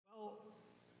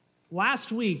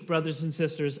Last week, brothers and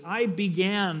sisters, I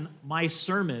began my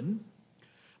sermon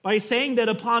by saying that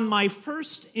upon my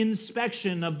first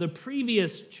inspection of the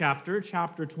previous chapter,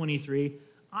 chapter 23,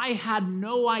 I had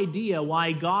no idea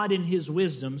why God in his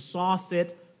wisdom saw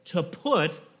fit to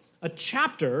put a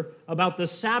chapter about the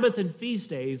Sabbath and feast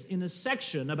days in a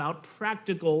section about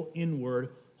practical inward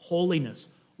holiness.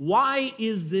 Why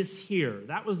is this here?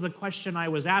 That was the question I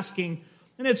was asking,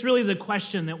 and it's really the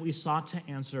question that we sought to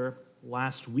answer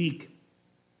last week.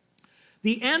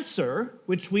 The answer,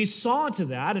 which we saw to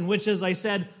that, and which, as I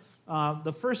said,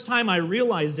 the first time I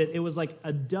realized it, it was like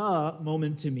a duh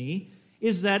moment to me,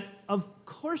 is that, of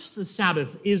course, the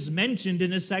Sabbath is mentioned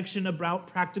in a section about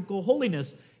practical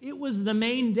holiness. It was the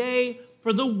main day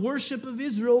for the worship of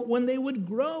Israel when they would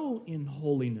grow in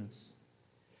holiness.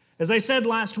 As I said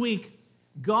last week,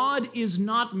 God is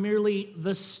not merely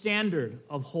the standard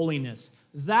of holiness,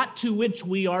 that to which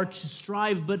we are to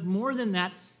strive, but more than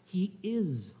that, he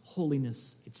is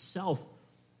holiness itself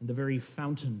and the very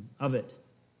fountain of it.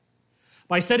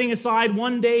 By setting aside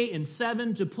one day in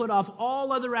 7 to put off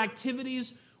all other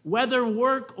activities, whether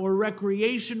work or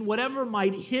recreation, whatever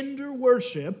might hinder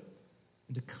worship,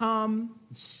 and to come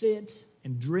and sit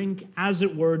and drink, as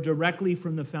it were, directly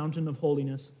from the fountain of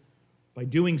holiness, by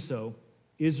doing so,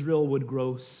 Israel would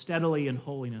grow steadily in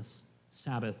holiness,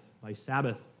 Sabbath by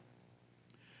Sabbath.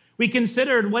 We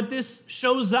considered what this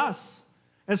shows us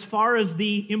as far as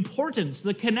the importance,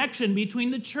 the connection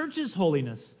between the church's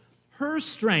holiness, her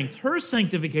strength, her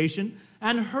sanctification,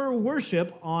 and her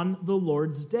worship on the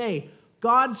Lord's day.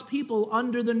 God's people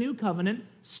under the new covenant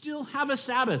still have a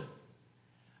Sabbath.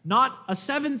 Not a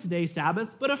seventh-day Sabbath,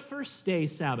 but a first-day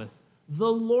Sabbath,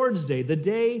 the Lord's day, the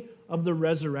day of the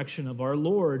resurrection of our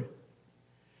Lord.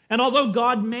 And although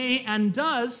God may and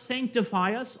does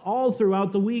sanctify us all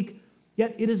throughout the week,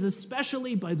 yet it is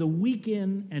especially by the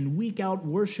week-in and week-out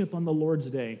worship on the Lord's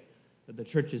day that the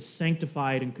church is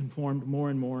sanctified and conformed more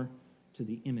and more to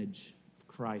the image of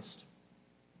Christ.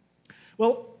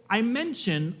 Well, I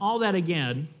mention all that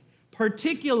again,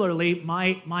 particularly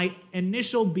my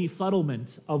initial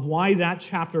befuddlement of why that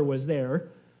chapter was there,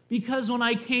 because when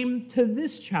I came to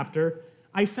this chapter,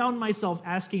 I found myself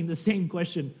asking the same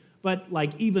question, but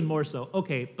like even more so.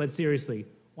 Okay, but seriously,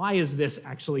 why is this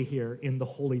actually here in the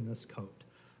holiness code?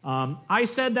 I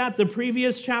said that the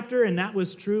previous chapter, and that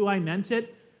was true, I meant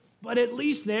it, but at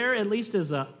least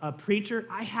as a preacher,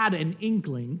 I had an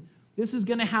inkling this is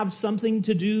going to have something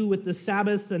to do with the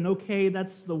Sabbath, and okay,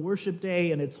 that's the worship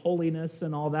day and its holiness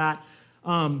and all that.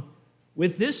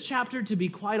 With this chapter, to be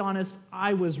quite honest,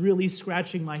 I was really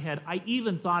scratching my head. I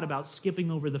even thought about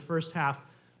skipping over the first half,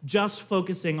 just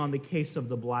focusing on the case of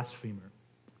the blasphemer.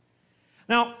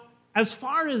 Now, as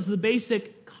far as the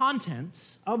basic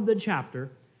contents of the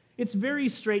chapter, it's very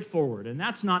straightforward, and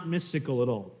that's not mystical at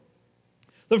all.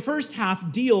 The first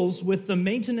half deals with the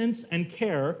maintenance and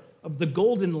care of the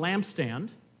golden lampstand,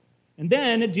 and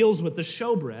then it deals with the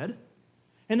showbread,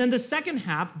 and then the second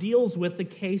half deals with the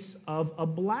case of a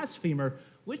blasphemer,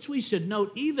 which we should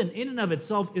note, even in and of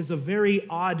itself, is a very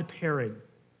odd pairing.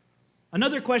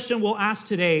 Another question we'll ask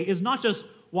today is not just,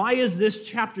 why is this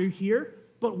chapter here,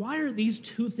 but why are these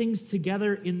two things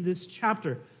together in this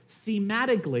chapter?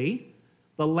 Thematically,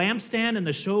 the lampstand and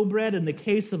the showbread and the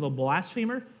case of a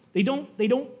blasphemer, they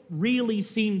don't really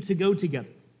seem to go together,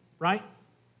 right?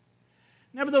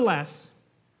 Nevertheless,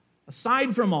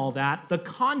 aside from all that, the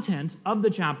content of the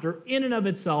chapter in and of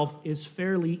itself is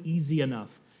fairly easy enough.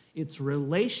 Its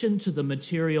relation to the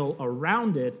material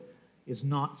around it is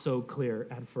not so clear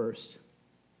at first.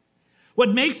 What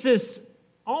makes this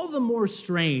all the more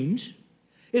strange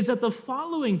is that the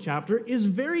following chapter is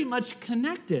very much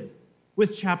connected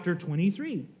with chapter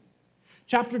 23.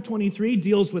 Chapter 23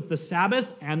 deals with the Sabbath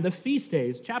and the feast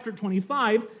days. Chapter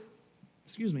 25,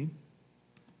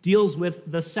 deals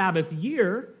with the Sabbath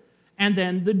year and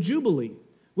then the Jubilee,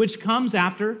 which comes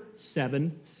after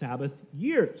 7 Sabbath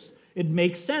years. It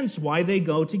makes sense why they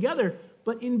go together,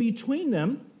 but in between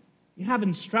them, you have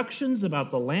instructions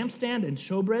about the lampstand and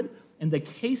showbread and the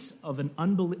case of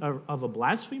a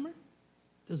blasphemer.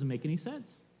 Doesn't make any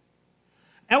sense.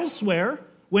 Elsewhere,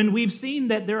 when we've seen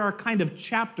that there are kind of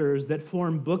chapters that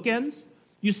form bookends,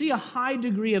 you see a high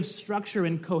degree of structure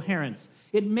and coherence.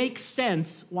 It makes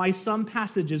sense why some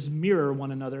passages mirror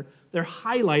one another. They're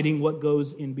highlighting what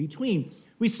goes in between.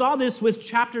 We saw this with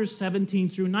chapters 17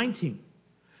 through 19.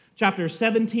 Chapters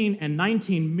 17 and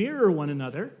 19 mirror one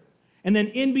another, and then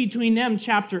in between them,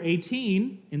 chapter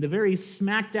 18, in the very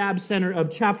smack dab center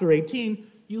of chapter 18,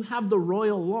 you have the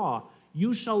royal law.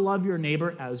 You shall love your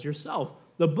neighbor as yourself.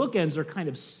 The bookends are kind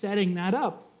of setting that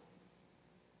up.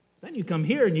 Then you come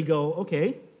here and you go,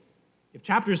 okay, If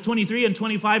chapters 23 and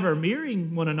 25 are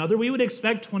mirroring one another, we would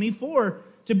expect 24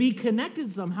 to be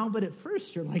connected somehow, but at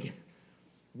first you're like,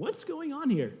 what's going on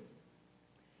here?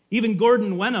 Even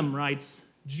Gordon Wenham writes,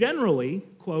 generally,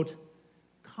 quote,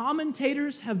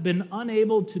 commentators have been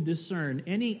unable to discern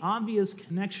any obvious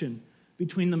connection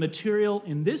between the material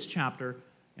in this chapter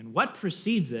and what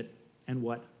precedes it and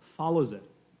what follows it.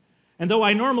 And though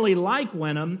I normally like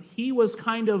Wenham, he was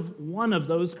kind of one of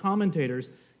those commentators.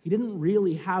 He didn't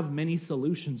really have many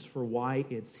solutions for why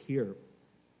it's here.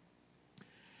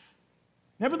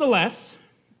 Nevertheless,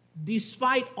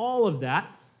 despite all of that,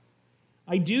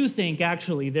 I do think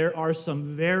actually there are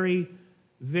some very,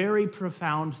 very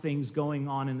profound things going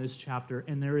on in this chapter,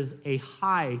 and there is a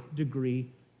high degree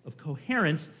of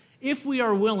coherence if we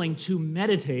are willing to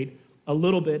meditate a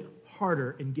little bit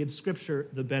harder and give Scripture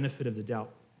the benefit of the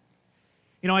doubt.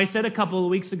 You know, I said a couple of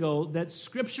weeks ago that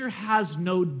Scripture has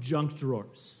no junk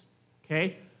drawers,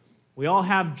 okay? We all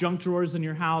have junk drawers in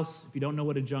your house. If you don't know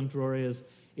what a junk drawer is,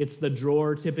 it's the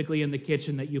drawer typically in the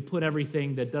kitchen that you put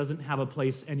everything that doesn't have a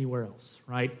place anywhere else,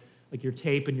 right? Like your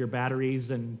tape and your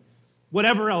batteries and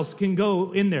whatever else can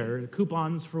go in there.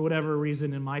 Coupons, for whatever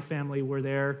reason, in my family were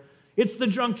there. It's the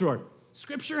junk drawer.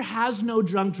 Scripture has no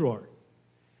junk drawer.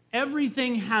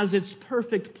 Everything has its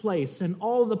perfect place, and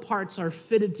all the parts are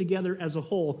fitted together as a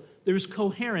whole. There's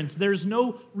coherence. There's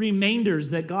no remainders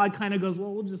that God kind of goes,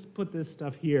 well, we'll just put this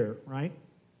stuff here, right?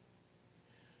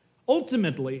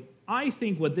 Ultimately, I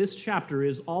think what this chapter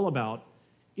is all about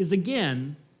is,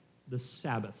 again, the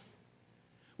Sabbath,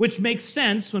 which makes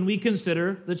sense when we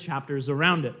consider the chapters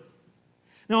around it.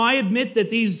 Now, I admit that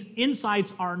these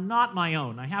insights are not my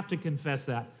own. I have to confess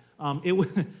that.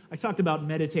 I talked about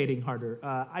meditating harder.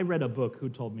 I read a book who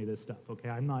told me this stuff, okay?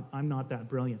 I'm not that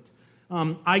brilliant.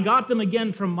 I got them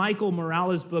again from Michael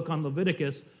Morales' book on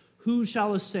Leviticus, Who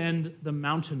Shall Ascend the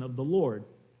Mountain of the Lord?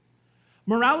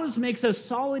 Morales makes a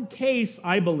solid case,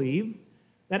 I believe,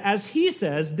 that as he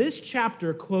says, this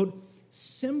chapter, quote,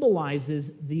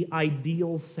 symbolizes the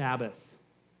ideal Sabbath.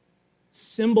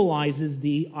 Symbolizes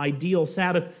the ideal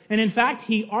Sabbath. And in fact,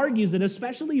 he argues that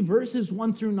especially verses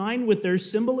 1 through 9 with their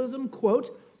symbolism,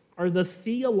 quote, are the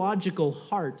theological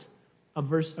heart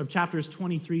of chapters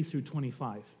 23 through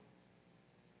 25.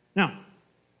 Now,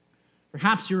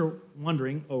 perhaps you're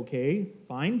wondering, okay,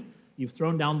 fine, you've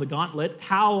thrown down the gauntlet.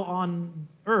 How on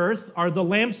earth are the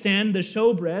lampstand, the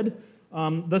showbread,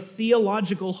 the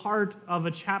theological heart of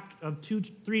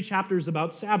three chapters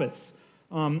about Sabbaths?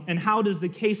 And how does the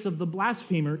case of the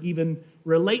blasphemer even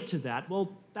relate to that?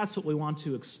 Well, that's what we want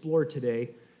to explore today.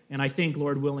 And I think,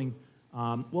 Lord willing,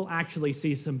 we'll actually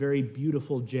see some very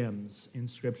beautiful gems in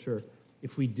Scripture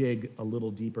if we dig a little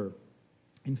deeper.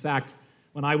 In fact,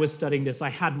 when I was studying this, I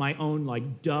had my own,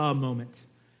 duh moment.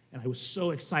 And I was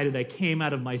so excited. I came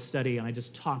out of my study, and I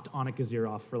just talked Annika's ear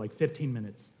off for 15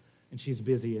 minutes. And she's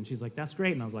busy, and she's like, that's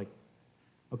great. And I was like,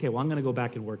 okay, well, I'm going to go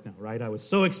back and work now, right? I was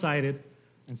so excited.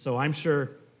 And so I'm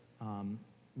sure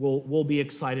we'll be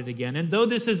excited again. And though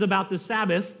this is about the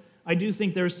Sabbath, I do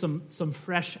think there's some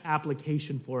fresh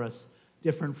application for us,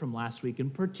 different from last week,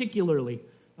 and particularly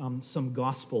some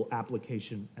gospel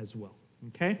application as well.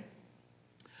 Okay?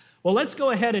 Well, let's go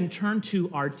ahead and turn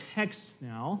to our text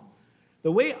now.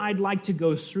 The way I'd like to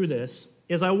go through this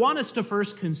is I want us to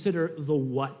first consider the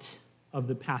what of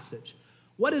the passage.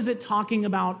 What is it talking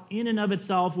about in and of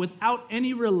itself without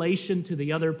any relation to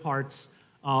the other parts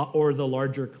or the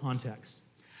larger context?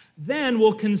 Then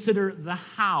we'll consider the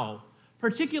how,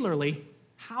 particularly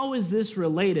how is this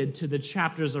related to the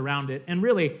chapters around it, and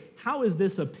really, how is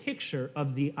this a picture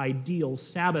of the ideal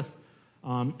Sabbath?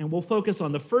 And we'll focus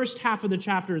on the first half of the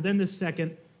chapter, then the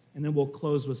second, and then we'll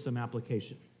close with some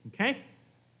application. Okay?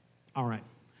 All right.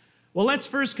 Well, let's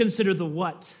first consider the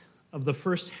what of the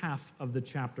first half of the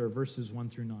chapter, verses 1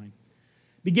 through 9.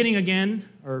 Beginning again,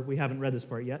 or we haven't read this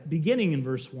part yet, beginning in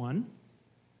verse 1,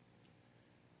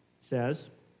 says,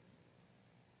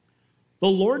 "The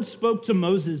Lord spoke to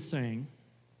Moses, saying,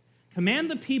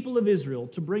 Command the people of Israel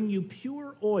to bring you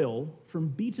pure oil from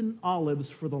beaten olives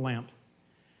for the lamp,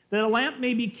 that a lamp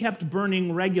may be kept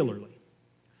burning regularly.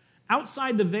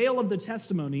 Outside the veil of the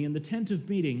testimony in the tent of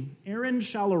meeting, Aaron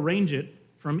shall arrange it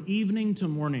from evening to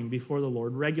morning before the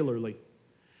Lord regularly.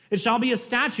 It shall be a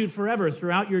statute forever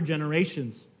throughout your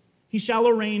generations. He shall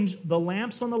arrange the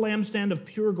lamps on the lampstand of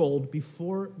pure gold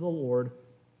before the Lord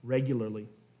regularly."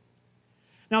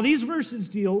 Now, these verses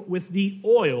deal with the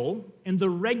oil and the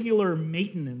regular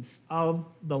maintenance of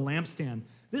the lampstand.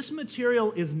 This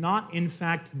material is not, in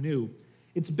fact, new.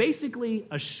 It's basically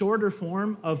a shorter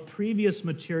form of previous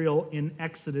material in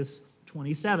Exodus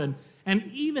 27.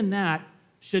 And even that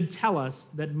should tell us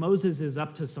that Moses is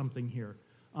up to something here.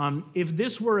 If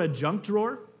this were a junk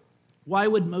drawer, why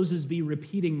would Moses be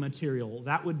repeating material?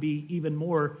 That would be even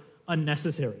more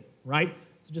unnecessary, right?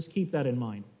 So just keep that in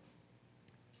mind.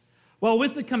 Well,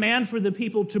 with the command for the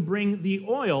people to bring the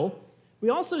oil, we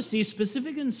also see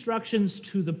specific instructions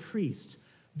to the priest.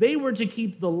 They were to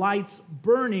keep the lights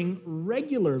burning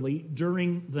regularly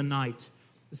during the night.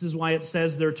 This is why it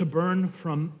says they're to burn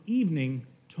from evening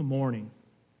to morning.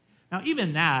 Now,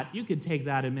 even that, you could take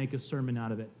that and make a sermon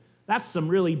out of it. That's some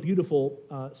really beautiful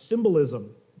symbolism.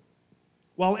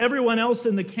 While everyone else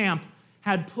in the camp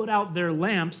had put out their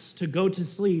lamps to go to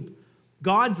sleep,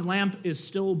 God's lamp is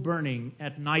still burning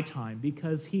at nighttime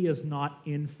because he is not,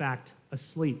 in fact,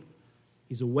 asleep.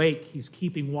 He's awake. He's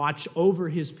keeping watch over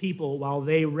his people while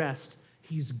they rest.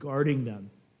 He's guarding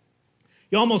them.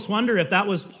 You almost wonder if that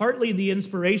was partly the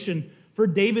inspiration for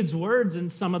David's words in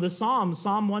some of the Psalms.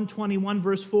 Psalm 121,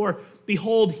 verse 4,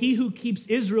 "Behold, he who keeps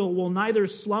Israel will neither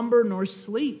slumber nor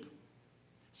sleep."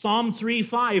 Psalm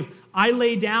 3:5, "I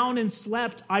lay down and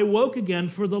slept. I woke again,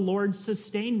 for the Lord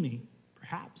sustained me."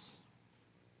 Perhaps.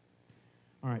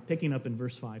 All right, picking up in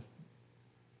verse 5.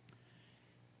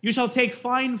 "You shall take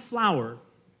fine flour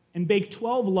and bake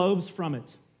 12 loaves from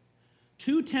it.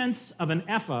 2/10 of an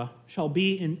ephah shall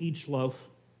be in each loaf.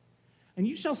 And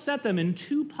you shall set them in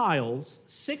 2 piles,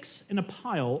 6 in a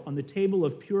pile on the table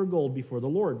of pure gold before the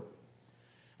Lord.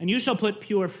 And you shall put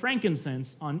pure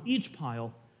frankincense on each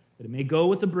pile, that it may go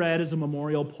with the bread as a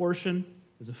memorial portion,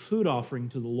 as a food offering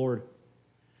to the Lord.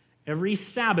 Every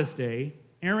Sabbath day,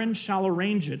 Aaron shall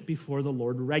arrange it before the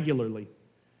Lord regularly.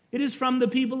 It is from the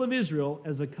people of Israel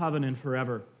as a covenant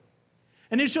forever.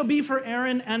 And it shall be for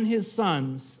Aaron and his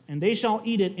sons, and they shall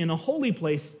eat it in a holy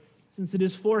place, since it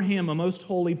is for him a most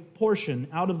holy portion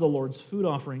out of the Lord's food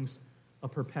offerings, a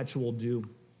perpetual due."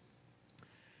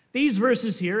 These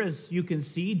verses here, as you can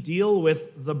see, deal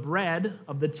with the bread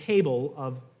of the table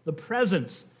of the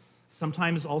presence,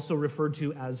 sometimes also referred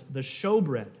to as the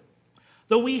showbread.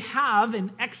 Though we have,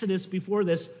 in Exodus before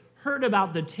this, heard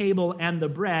about the table and the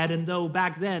bread, and though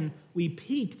back then we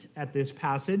peeked at this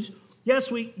passage,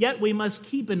 yet we must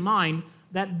keep in mind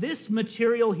that this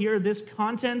material here, this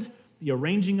content, the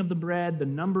arranging of the bread, the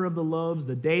number of the loaves,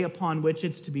 the day upon which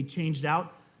it's to be changed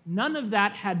out, none of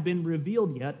that had been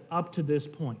revealed yet up to this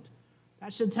point.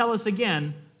 That should tell us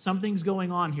again, something's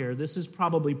going on here. This is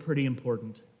probably pretty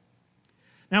important.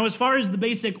 Now, as far as the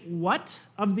basic what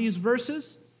of these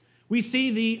verses, we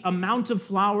see the amount of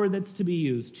flour that's to be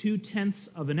used, 2/10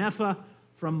 of an ephah.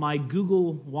 From my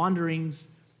Google wanderings,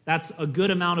 that's a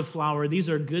good amount of flour. These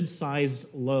are good-sized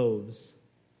loaves.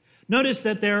 Notice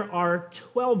that there are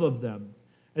 12 of them.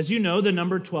 As you know, the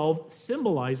number 12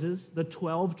 symbolizes the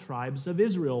 12 tribes of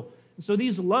Israel. So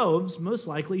these loaves most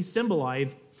likely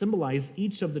symbolize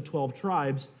each of the 12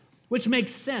 tribes, which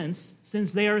makes sense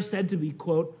since they are said to be,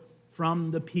 quote,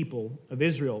 from the people of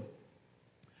Israel.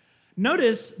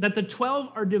 Notice that the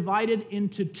 12 are divided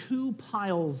into 2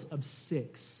 piles of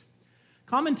 6.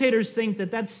 Commentators think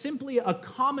that that's simply a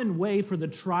common way for the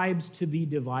tribes to be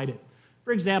divided.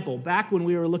 For example, back when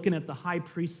we were looking at the high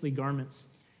priestly garments,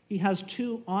 he has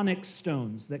 2 onyx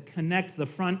stones that connect the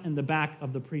front and the back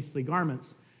of the priestly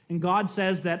garments. And God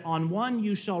says that on one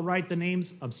you shall write the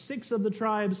names of 6 of the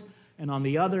tribes, and on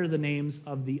the other the names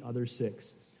of the other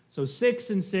 6. So 6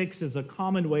 and 6 is a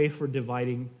common way for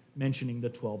dividing, mentioning the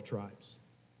 12 tribes.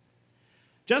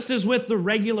 Just as with the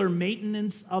regular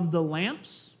maintenance of the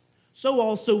lamps, so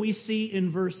also we see in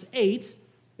verse 8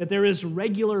 that there is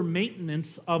regular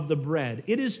maintenance of the bread.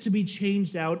 It is to be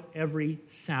changed out every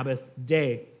Sabbath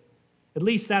day. At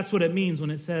least that's what it means when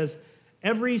it says,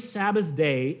 every Sabbath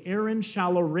day Aaron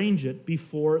shall arrange it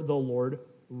before the Lord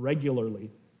regularly.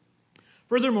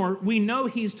 Furthermore, we know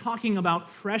he's talking about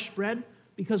fresh bread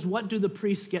because what do the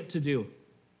priests get to do?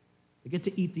 They get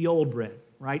to eat the old bread,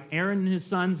 right? Aaron and his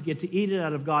sons get to eat it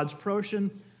out of God's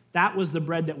portion. That was the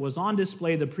bread that was on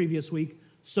display the previous week.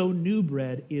 So new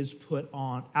bread is put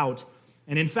out.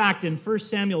 And in fact, in 1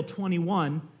 Samuel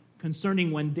 21,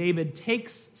 concerning when David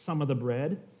takes some of the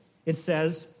bread, it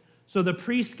says, "So the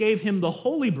priest gave him the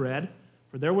holy bread,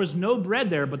 for there was no bread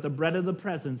there but the bread of the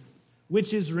presence,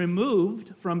 which is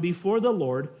removed from before the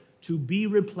Lord to be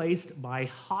replaced by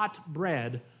hot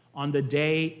bread on the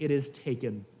day it is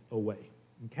taken away."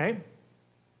 Okay?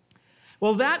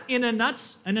 Well, that in a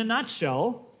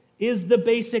nutshell is the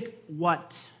basic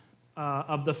what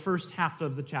of the first half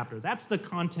of the chapter. That's the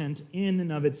content in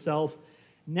and of itself.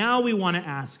 Now we want to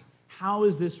ask, how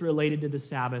is this related to the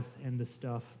Sabbath and the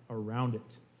stuff around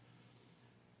it?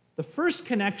 The first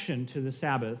connection to the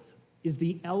Sabbath is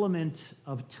the element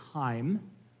of time,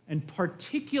 and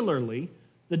particularly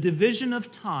the division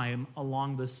of time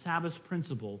along the Sabbath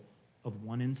principle of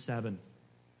 1 in 7.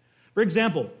 For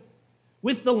example,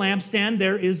 with the lampstand,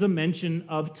 there is a mention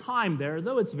of time there,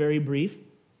 though it's very brief.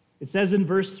 It says in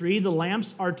verse 3, the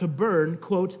lamps are to burn,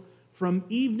 quote, from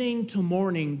evening to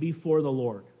morning before the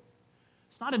Lord.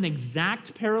 It's not an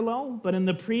exact parallel, but in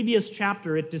the previous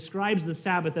chapter, it describes the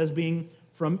Sabbath as being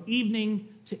from evening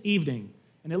to evening.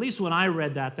 And at least when I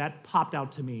read that, that popped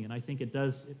out to me, and I think it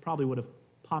probably would have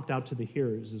popped out to the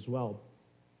hearers as well.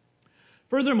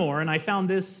 Furthermore, and I found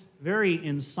this very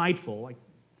insightful,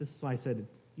 this is why I said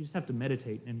you just have to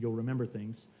meditate and you'll remember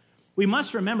things. We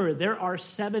must remember there are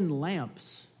 7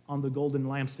 lamps on the golden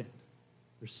lampstand.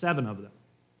 There's 7 of them.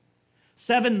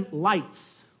 7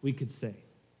 lights, we could say.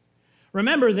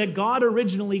 Remember that God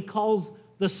originally calls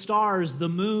the stars, the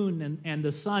moon, and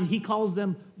the sun, he calls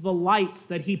them the lights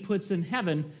that he puts in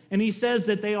heaven, and he says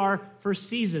that they are for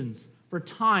seasons, for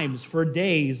times, for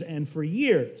days, and for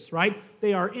years, right?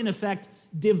 They are, in effect,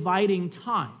 dividing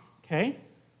time, okay?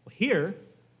 Well, here,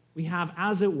 we have,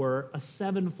 as it were, a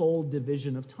 7-fold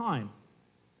division of time.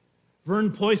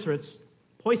 Vern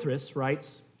Poythress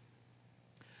writes,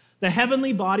 the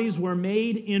heavenly bodies were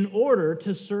made in order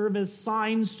to serve as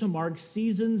signs to mark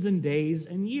seasons and days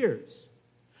and years.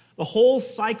 The whole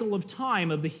cycle of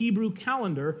time of the Hebrew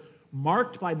calendar,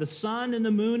 marked by the sun and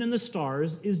the moon and the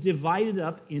stars, is divided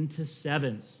up into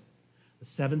 7s. The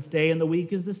 7th day in the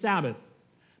week is the Sabbath.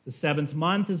 The 7th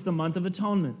month is the month of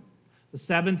atonement. The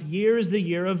 7th year is the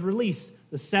year of release.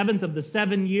 The 7th of the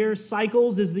 7-year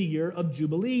cycles is the year of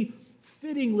Jubilee.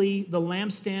 Fittingly, the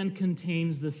lampstand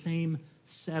contains the same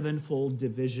 7-fold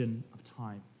division of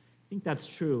time. I think that's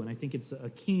true, and I think it's a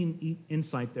keen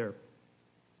insight there.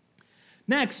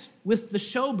 Next, with the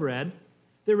showbread,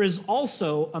 there is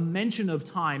also a mention of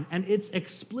time, and it's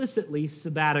explicitly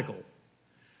sabbatical.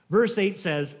 Verse 8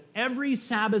 says, every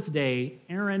Sabbath day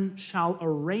Aaron shall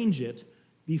arrange it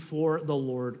before the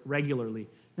Lord regularly.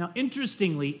 Now,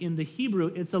 interestingly, in the Hebrew,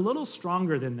 it's a little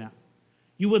stronger than that.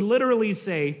 You would literally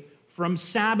say, from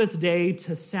Sabbath day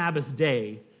to Sabbath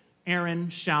day, Aaron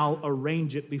shall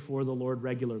arrange it before the Lord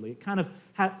regularly. It kind of,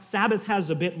 Sabbath has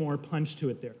a bit more punch to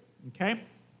it there, okay?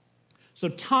 So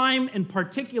time, and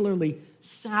particularly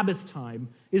Sabbath time,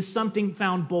 is something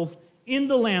found both in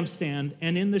the lampstand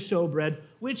and in the showbread,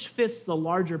 which fits the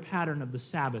larger pattern of the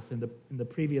Sabbath in the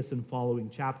previous and following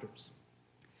chapters.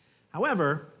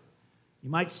 However, you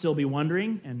might still be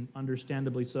wondering, and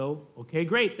understandably so, okay,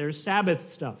 great, there's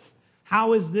Sabbath stuff.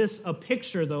 How is this a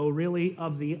picture, though, really,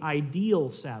 of the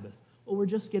ideal Sabbath? Well, we're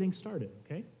just getting started,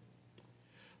 okay?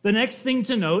 The next thing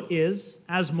to note is,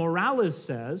 as Morales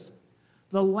says,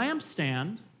 the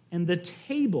lampstand and the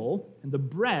table and the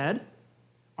bread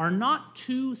are not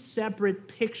 2 separate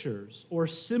pictures or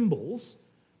symbols,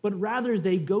 but rather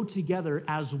they go together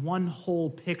as one whole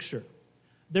picture.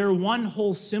 They're one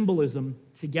whole symbolism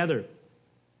together.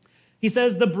 He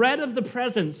says the bread of the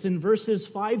presence in verses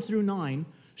 5 through 9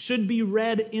 should be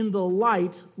read in the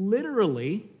light,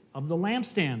 literally, of the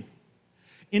lampstand.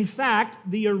 In fact,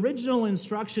 the original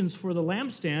instructions for the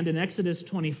lampstand in Exodus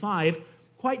 25,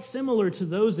 quite similar to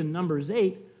those in Numbers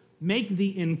 8, make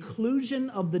the inclusion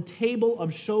of the table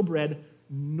of showbread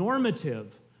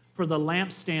normative for the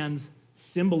lampstand's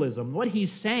symbolism. What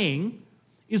he's saying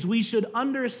is we should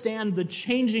understand the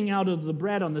changing out of the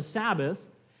bread on the Sabbath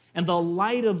and the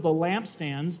light of the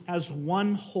lampstands as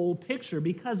one whole picture,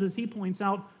 because, as he points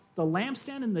out, the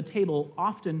lampstand and the table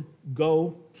often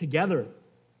go together.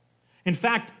 In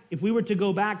fact, if we were to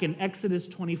go back in Exodus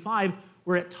 25,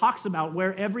 where it talks about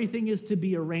where everything is to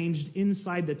be arranged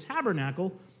inside the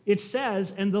tabernacle, it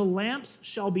says, and the lamps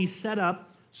shall be set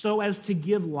up so as to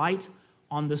give light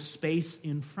on the space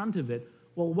in front of it.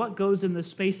 Well, what goes in the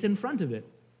space in front of it?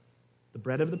 The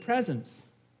bread of the presence.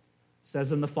 It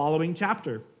says in the following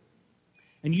chapter,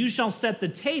 and you shall set the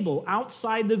table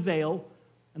outside the veil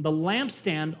and the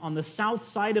lampstand on the south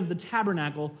side of the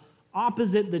tabernacle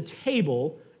opposite the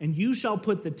table, and you shall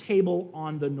put the table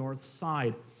on the north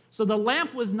side. So the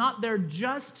lamp was not there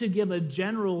just to give a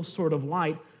general sort of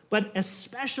light, but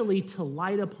especially to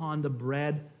light upon the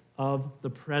bread of the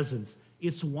presence.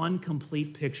 It's one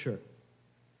complete picture.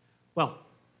 Well,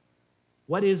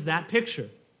 what is that picture?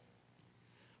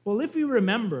 Well, if you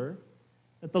remember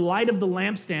that the light of the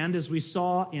lampstand, as we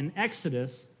saw in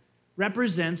Exodus,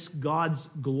 represents God's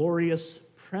glorious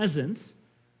presence,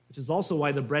 which is also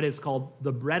why the bread is called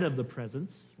the bread of the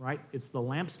presence, right? It's the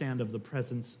lampstand of the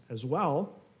presence as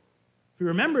well. If you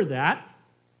remember that,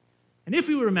 and if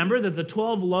you remember that the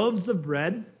 12 loaves of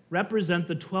bread represent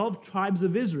the 12 tribes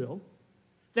of Israel,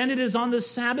 then it is on the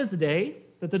Sabbath day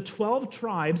that the 12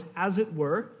 tribes, as it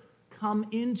were, come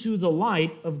into the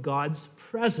light of God's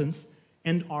presence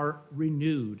and are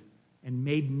renewed. and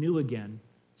made new again,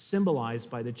 symbolized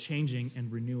by the changing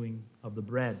and renewing of the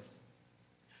bread.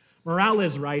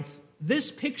 Morales writes,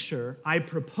 "This picture I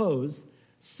propose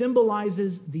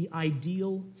symbolizes the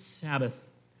ideal Sabbath.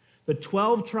 The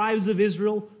 12 tribes of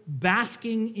Israel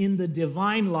basking in the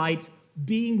divine light,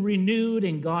 being renewed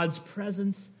in God's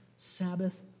presence,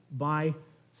 Sabbath by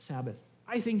Sabbath."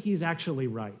 I think he's actually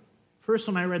right. First,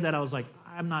 when I read that, I was like,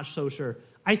 I'm not so sure.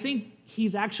 I think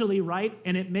he's actually right,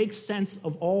 and it makes sense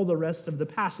of all the rest of the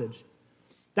passage.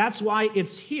 That's why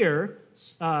it's here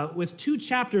with 2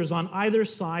 chapters on either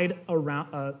side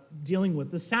around dealing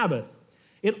with the Sabbath.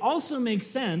 It also makes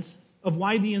sense of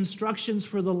why the instructions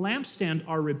for the lampstand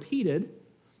are repeated,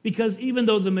 because even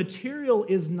though the material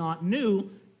is not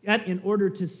new, yet in order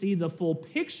to see the full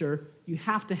picture, you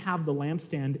have to have the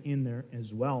lampstand in there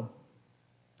as well.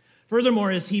 Furthermore,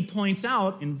 as he points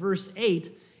out in verse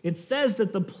 8, it says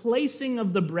that the placing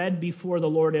of the bread before the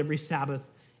Lord every Sabbath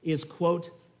is,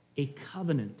 quote, a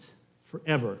covenant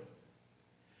forever.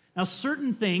 Now,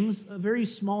 certain things, a very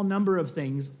small number of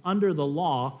things under the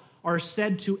law, are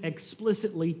said to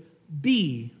explicitly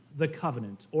be the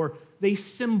covenant, or they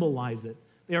symbolize it.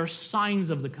 They are signs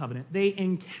of the covenant. They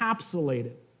encapsulate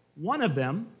it. One of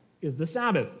them is the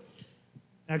Sabbath.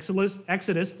 Exodus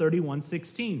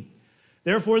 31:16.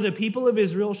 "Therefore the people of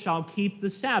Israel shall keep the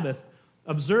Sabbath,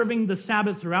 observing the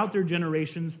Sabbath throughout their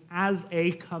generations as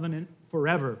a covenant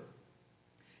forever."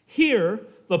 Here,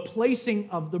 the placing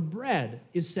of the bread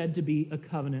is said to be a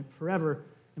covenant forever.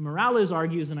 And Morales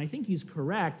argues, and I think he's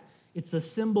correct, it's a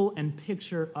symbol and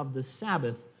picture of the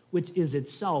Sabbath, which is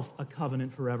itself a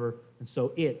covenant forever, and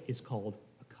so it is called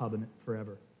a covenant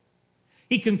forever.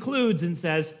 He concludes and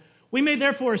says, "We may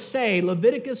therefore say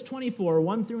Leviticus 24,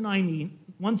 1 through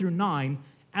 9,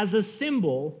 as a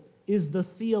symbol is the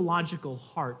theological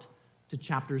heart to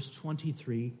chapters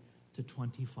 23 to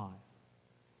 25.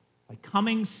 By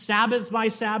coming Sabbath by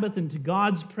Sabbath into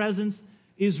God's presence,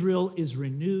 Israel is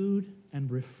renewed and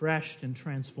refreshed and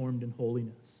transformed in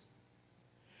holiness."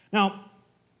 Now,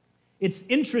 it's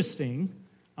interesting.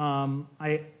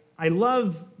 I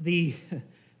love the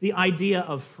idea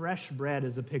of fresh bread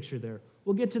as a picture there.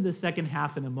 We'll get to the second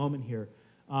half in a moment here.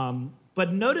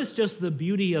 But notice just the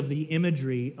beauty of the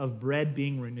imagery of bread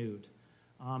being renewed.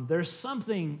 There's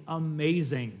something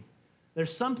amazing.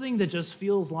 There's something that just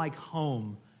feels like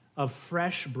home of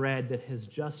fresh bread that has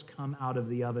just come out of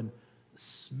the oven. The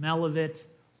smell of it,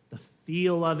 the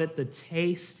feel of it, the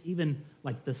taste, even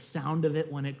like the sound of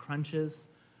it when it crunches.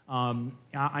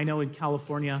 I know in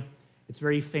California, it's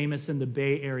very famous in the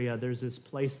Bay Area. There's this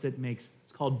place that makes,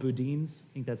 it's called Boudin's.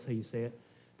 I think that's how you say it.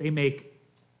 They make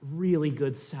really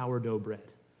good sourdough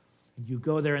bread. And you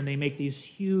go there and they make these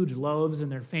huge loaves,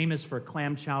 and they're famous for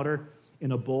clam chowder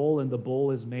in a bowl, and the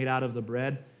bowl is made out of the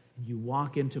bread. And you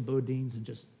walk into Boudin's and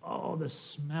just, the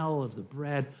smell of the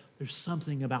bread. There's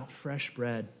something about fresh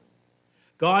bread.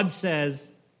 God says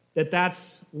that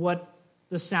that's what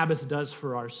the Sabbath does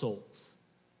for our souls.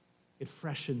 It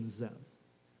freshens them.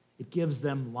 It gives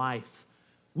them life.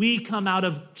 We come out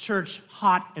of church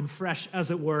hot and fresh, as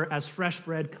it were, as fresh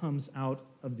bread comes out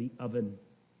of the oven.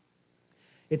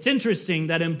 It's interesting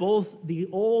that in both the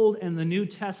Old and the New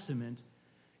Testament,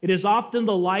 it is often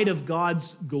the light of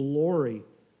God's glory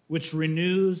which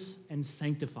renews and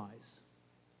sanctifies.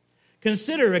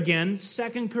 Consider again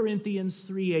 2 Corinthians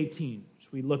 3:18,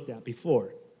 which we looked at before.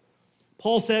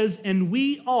 Paul says, "And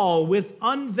we all with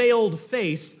unveiled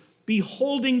face,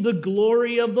 beholding the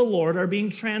glory of the Lord, are being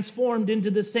transformed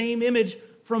into the same image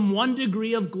from one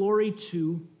degree of glory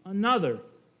to another."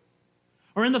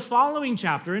 Or in the following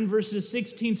chapter, in verses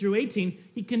 16 through 18,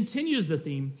 he continues the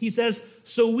theme. He says,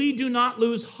 "So we do not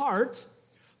lose heart,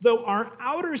 though our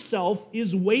outer self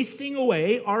is wasting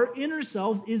away, our inner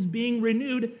self is being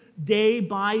renewed day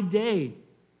by day.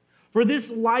 For this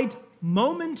light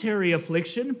momentary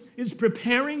affliction is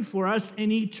preparing for us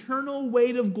an eternal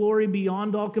weight of glory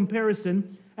beyond all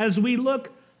comparison, as we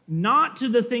look not to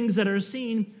the things that are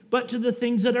seen, but to the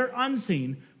things that are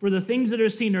unseen. For the things that are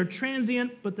seen are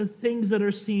transient, but the things that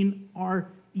are seen are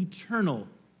eternal."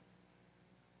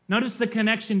 Notice the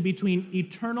connection between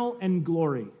eternal and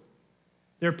glory.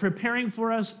 They're preparing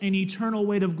for us an eternal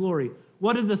weight of glory.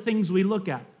 What are the things we look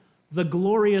at? The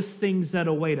glorious things that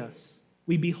await us.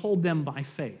 We behold them by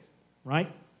faith,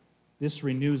 right? This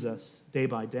renews us day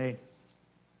by day.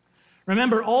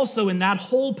 Remember also in that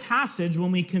whole passage,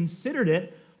 when we considered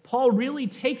it, Paul really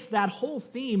takes that whole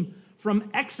theme from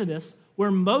Exodus,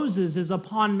 where Moses is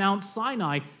upon Mount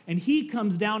Sinai, and he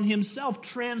comes down himself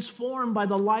transformed by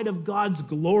the light of God's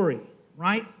glory,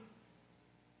 right?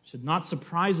 Should not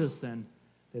surprise us then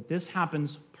that this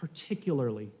happens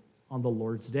particularly on the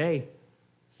Lord's day.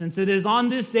 since it is on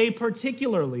this day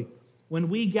particularly when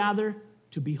we gather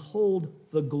to behold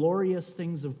the glorious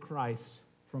things of Christ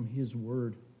from his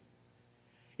word.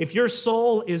 If your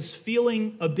soul is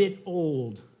feeling a bit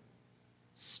old,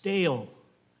 stale,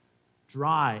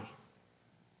 dry,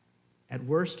 at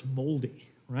worst moldy,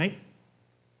 right?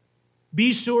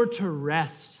 Be sure to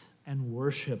rest and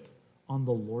worship on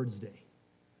the Lord's day.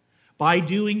 By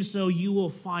doing so, you will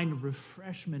find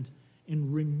refreshment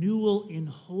and renewal in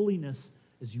holiness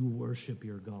as you worship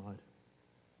your God.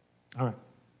 All right.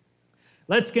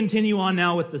 Let's continue on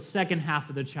now with the second half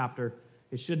of the chapter.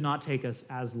 It should not take us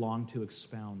as long to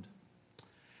expound.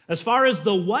 As far as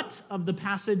the what of the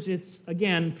passage, it's,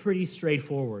 again, pretty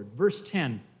straightforward. Verse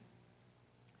 10.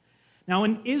 Now,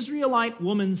 an Israelite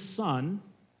woman's son,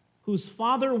 whose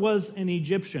father was an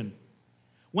Egyptian,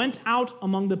 went out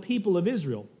among the people of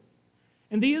Israel.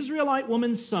 And the Israelite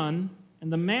woman's son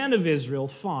and the man of Israel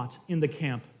fought in the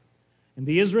camp. And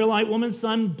the Israelite woman's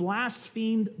son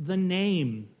blasphemed the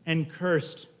name and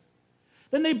cursed.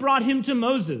 Then they brought him to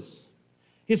Moses.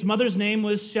 His mother's name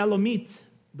was Shelomith,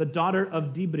 the daughter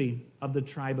of Dibri of the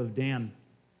tribe of Dan.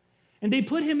 And they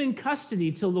put him in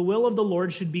custody till the will of the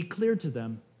Lord should be clear to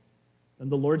them. Then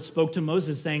the Lord spoke to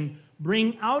Moses, saying,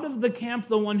 "Bring out of the camp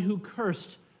the one who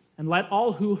cursed, and let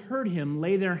all who heard him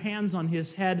lay their hands on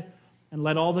his head, and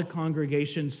let all the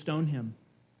congregation stone him.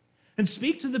 And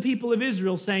speak to the people of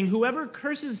Israel, saying, Whoever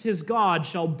curses his God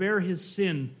shall bear his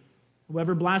sin.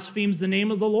 Whoever blasphemes the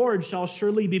name of the Lord shall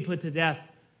surely be put to death.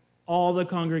 All the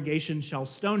congregation shall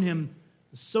stone him,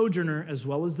 the sojourner as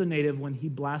well as the native. When he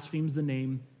blasphemes the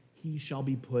name, he shall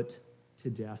be put to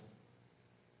death."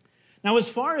 Now, as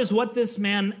far as what this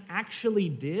man actually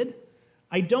did,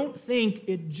 I don't think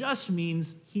it just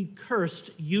means he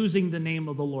cursed using the name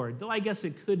of the Lord, though I guess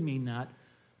it could mean that.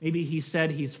 Maybe he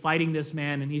said he's fighting this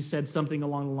man, and he said something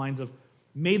along the lines of,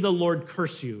 "May the Lord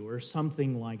curse you," or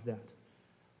something like that.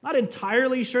 Not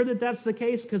entirely sure that that's the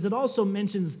case, because it also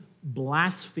mentions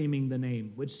blaspheming the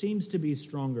name, which seems to be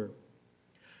stronger.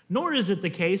 Nor is it the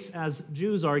case, as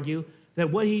Jews argue,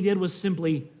 that what he did was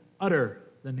simply utter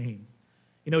the name.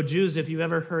 You know, Jews, if you've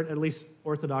ever heard, at least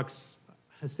Orthodox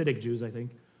Hasidic Jews, I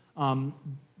think,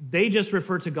 they just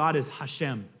refer to God as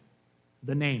Hashem,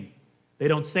 the name. They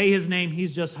don't say his name,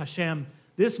 he's just Hashem.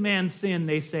 This man's sin,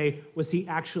 they say, was he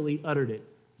actually uttered it.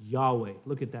 Yahweh.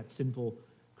 Look at that sinful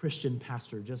Christian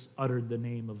pastor, just uttered the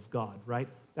name of God, right?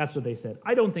 That's what they said.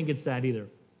 I don't think it's that either.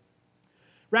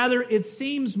 Rather, it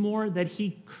seems more that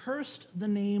he cursed the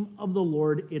name of the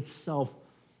Lord itself,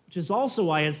 which is also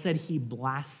why it said he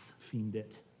blasphemed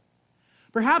it.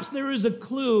 Perhaps there is a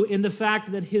clue in the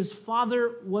fact that his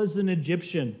father was an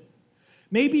Egyptian.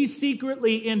 Maybe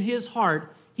secretly in his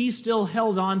heart, he still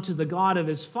held on to the God of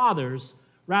his fathers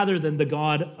rather than the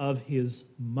God of his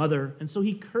mother. And so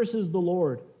he curses the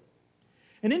Lord.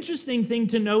 An interesting thing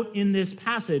to note in this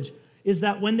passage is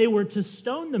that when they were to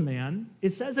stone the man,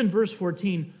 it says in verse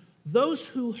 14, those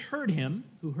who heard him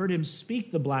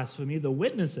speak the blasphemy, the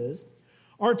witnesses,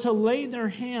 are to lay their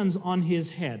hands on his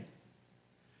head.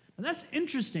 And that's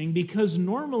interesting because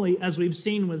normally, as we've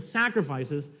seen with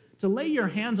sacrifices, to lay your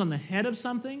hands on the head of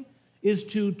something is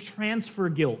to transfer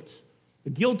guilt. The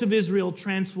guilt of Israel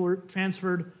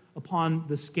transferred upon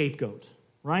the scapegoat,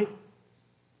 right?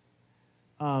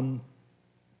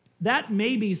 That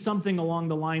may be something along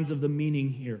the lines of the meaning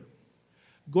here.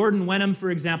 Gordon Wenham, for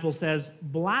example, says,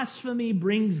 blasphemy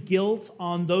brings guilt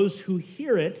on those who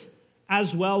hear it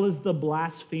as well as the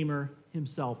blasphemer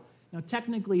himself. Now,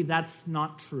 technically, that's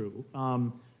not true.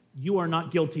 You are not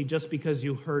guilty just because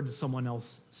you heard someone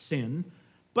else sin.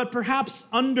 But perhaps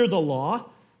under the law,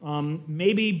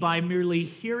 maybe by merely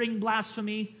hearing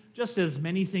blasphemy, just as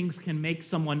many things can make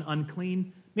someone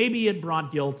unclean, maybe it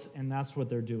brought guilt, and that's what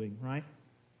they're doing, right?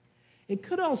 It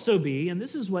could also be, and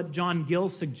this is what John Gill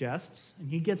suggests, and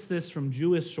he gets this from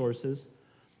Jewish sources,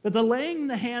 that the laying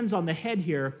the hands on the head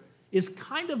here is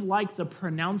kind of like the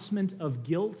pronouncement of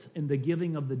guilt and the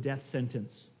giving of the death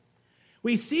sentence.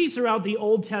 We see throughout the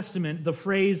Old Testament the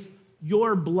phrase,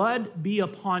 "Your blood be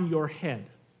upon your head,"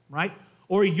 right?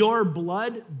 Or "Your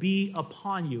blood be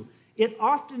upon you." It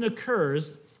often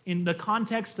occurs in the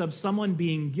context of someone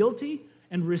being guilty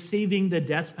and receiving the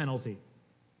death penalty.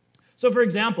 So, for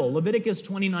example, Leviticus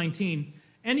 20:19,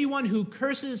 anyone who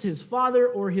curses his father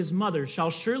or his mother shall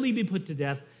surely be put to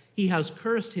death. He has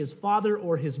cursed his father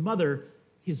or his mother,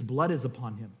 his blood is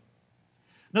upon him.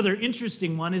 Another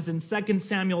interesting one is in 2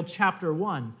 Samuel chapter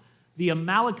 1. The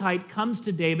Amalekite comes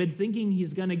to David thinking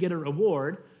he's going to get a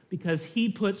reward because he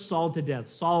put Saul to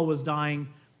death. Saul was dying.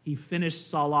 He finished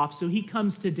Saul off. So he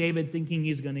comes to David thinking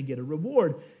he's going to get a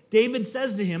reward. David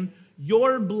says to him,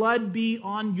 "Your blood be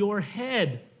on your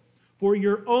head, For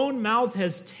your own mouth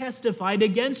has testified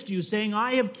against you, saying,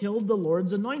 I have killed the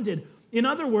Lord's anointed. In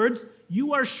other words,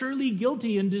 you are surely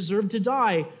guilty and deserve to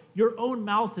die. Your own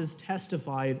mouth has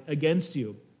testified against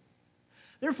you.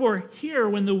 Therefore, here,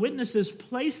 when the witnesses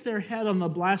place their head on the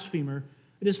blasphemer,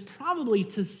 it is probably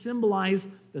to symbolize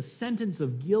the sentence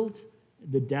of guilt,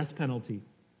 the death penalty.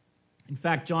 In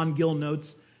fact, John Gill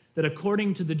notes that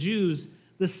according to the Jews,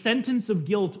 the sentence of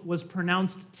guilt was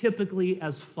pronounced typically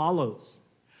as follows: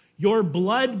 Your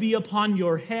blood be upon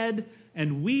your head,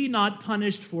 and we not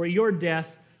punished for your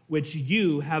death, which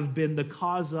you have been the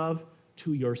cause of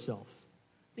to yourself.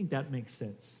 I think that makes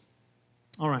sense.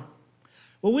 All right.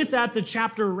 Well, with that, the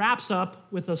chapter wraps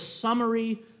up with a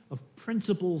summary of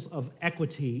principles of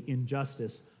equity in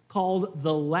justice called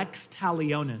the Lex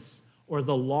Talionis, or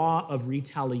the law of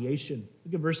retaliation.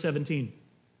 Look at verse 17.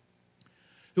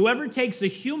 Whoever takes a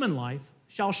human life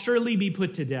shall surely be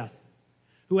put to death.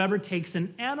 Whoever takes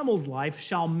an animal's life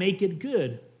shall make it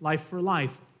good, life for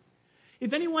life.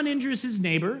 If anyone injures his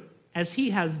neighbor, as he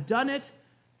has done it,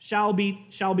 shall be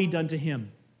done to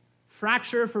him.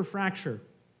 Fracture for fracture,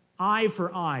 eye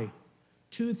for eye,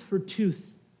 tooth for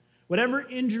tooth. Whatever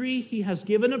injury he has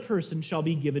given a person shall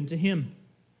be given to him.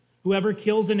 Whoever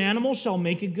kills an animal shall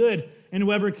make it good, and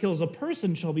whoever kills a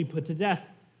person shall be put to death.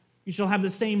 You shall have the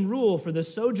same rule for the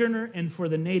sojourner and for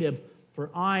the native, for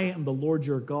I am the Lord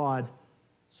your God.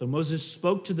 So Moses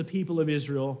spoke to the people of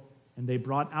Israel, and they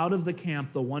brought out of the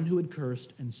camp the one who had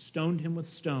cursed and stoned him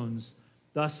with stones.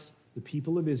 Thus the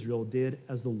people of Israel did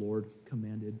as the Lord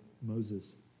commanded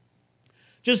Moses.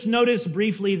 Just notice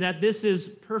briefly that this is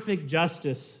perfect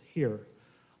justice here.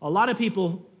 A lot of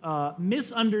people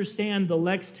misunderstand the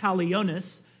Lex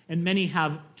Talionis, and many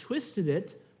have twisted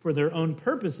it for their own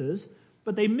purposes,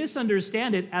 but they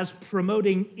misunderstand it as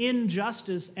promoting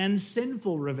injustice and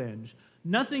sinful revenge.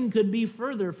 Nothing could be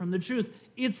further from the truth.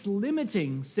 It's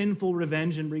limiting sinful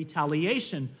revenge and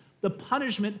retaliation. The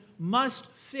punishment must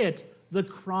fit the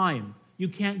crime. You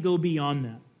can't go beyond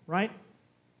that, right?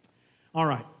 All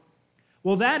right.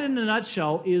 Well, that in a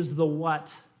nutshell is the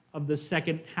what of the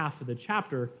second half of the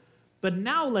chapter. But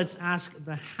now let's ask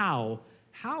the how.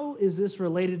 How is this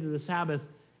related to the Sabbath?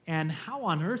 And how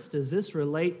on earth does this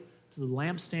relate to the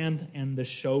lampstand and the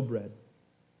showbread?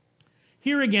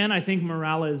 Here again, I think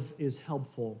Morales is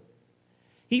helpful.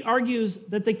 He argues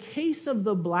that the case of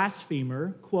the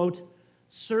blasphemer, quote,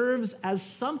 serves as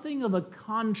something of a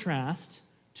contrast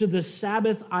to the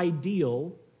Sabbath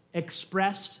ideal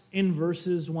expressed in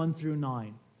verses 1 through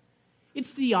 9.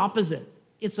 It's the opposite.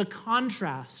 It's a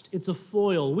contrast. It's a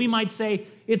foil. We might say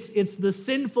it's the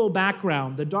sinful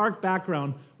background, the dark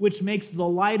background, which makes the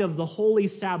light of the holy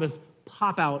Sabbath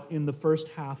pop out in the first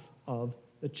half of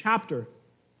the chapter.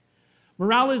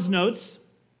 Morales notes,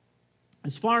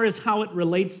 as far as how it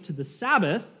relates to the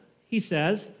Sabbath, he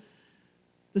says,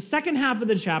 the second half of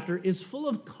the chapter is full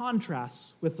of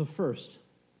contrasts with the first.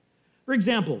 For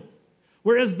example,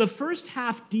 whereas the first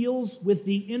half deals with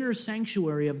the inner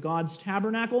sanctuary of God's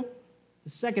tabernacle,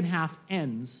 the second half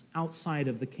ends outside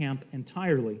of the camp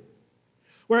entirely.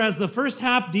 Whereas the first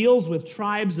half deals with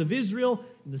tribes of Israel,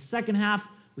 in the second half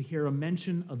we hear a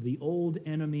mention of the old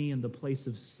enemy and the place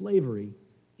of slavery,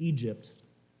 Egypt.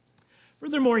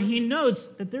 Furthermore, he notes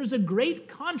that there's a great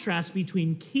contrast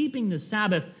between keeping the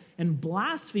Sabbath and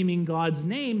blaspheming God's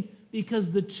name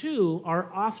because the two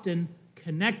are often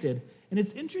connected. And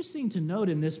it's interesting to note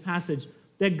in this passage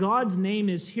that God's name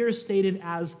is here stated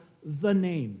as the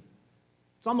name.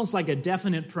 It's almost like a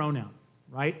definite pronoun,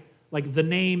 right? Like the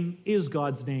name is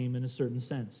God's name in a certain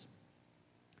sense.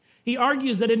 He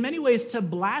argues that in many ways to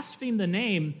blaspheme the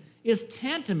name is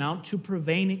tantamount to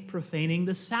profaning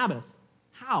the Sabbath.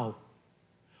 How?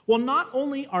 Well, not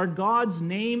only are God's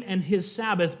name and his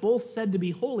Sabbath both said to be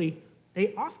holy,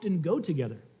 they often go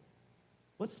together.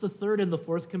 What's the third and the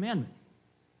fourth commandment?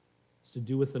 It's to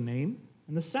do with the name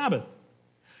and the Sabbath.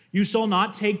 You shall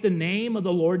not take the name of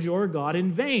the Lord your God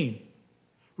in vain.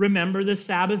 Remember the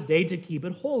Sabbath day to keep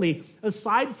it holy.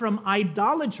 Aside from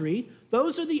idolatry,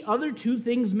 those are the other two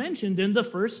things mentioned in the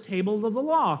first table of the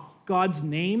law, God's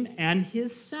name and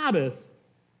his Sabbath.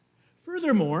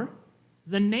 Furthermore,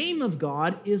 the name of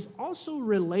God is also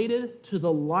related to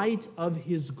the light of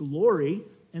his glory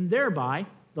and thereby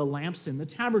the lamps in the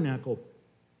tabernacle.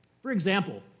 For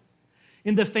example,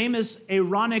 in the famous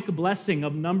Aaronic blessing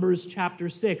of Numbers chapter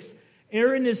 6,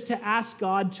 Aaron is to ask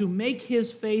God to make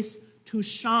his face to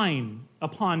shine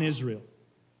upon Israel.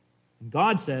 And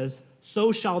God says,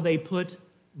 so shall they put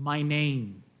my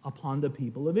name upon the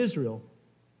people of Israel.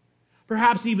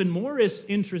 Perhaps even more is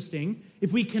interesting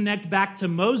if we connect back to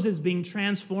Moses being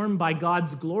transformed by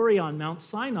God's glory on Mount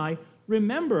Sinai.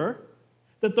 Remember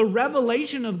that the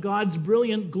revelation of God's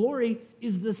brilliant glory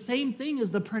is the same thing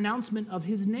as the pronouncement of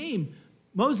his name.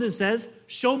 Moses says,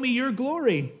 "Show me your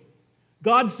glory."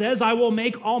 God says, "I will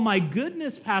make all my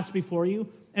goodness pass before you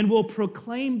and will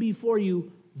proclaim before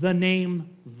you the name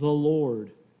the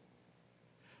Lord."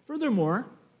 Furthermore,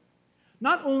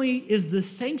 not only is the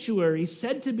sanctuary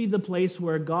said to be the place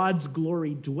where God's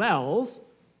glory dwells,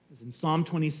 as in Psalm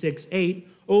 26:8,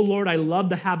 "O Lord, I love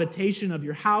the habitation of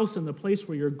your house and the place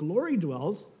where your glory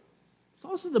dwells," it's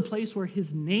also the place where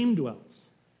his name dwells.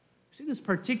 We see this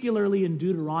particularly in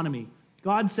Deuteronomy.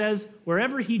 God says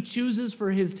wherever he chooses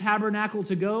for his tabernacle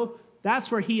to go, that's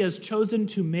where he has chosen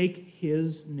to make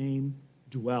his name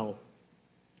dwell.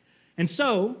 And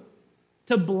so,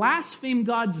 to blaspheme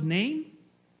God's name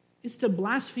is to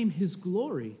blaspheme his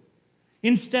glory,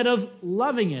 instead of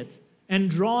loving it and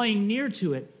drawing near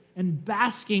to it and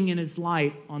basking in its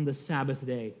light on the Sabbath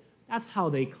day. That's how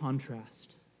they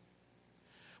contrast.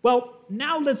 Well,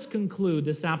 now let's conclude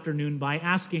this afternoon by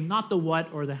asking not the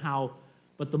what or the how,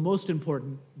 but the most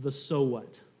important, the so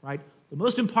what, right? The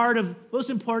most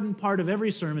important part of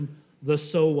every sermon, the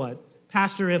so what.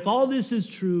 Pastor, if all this is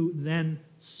true, then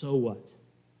so what?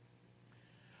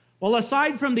 Well,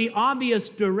 aside from the obvious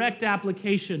direct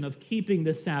application of keeping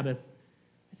the Sabbath,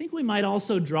 I think we might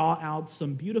also draw out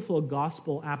some beautiful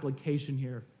gospel application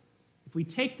here. If we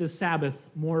take the Sabbath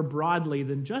more broadly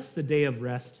than just the day of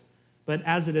rest, but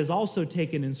as it is also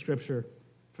taken in Scripture,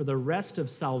 for the rest of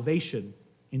salvation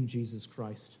in Jesus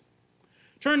Christ.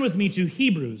 Turn with me to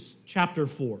Hebrews chapter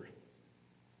 4.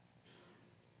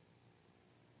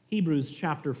 Hebrews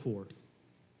chapter 4.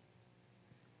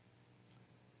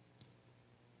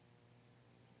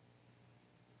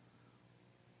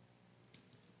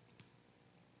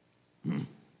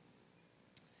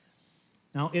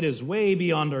 Now, it is way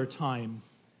beyond our time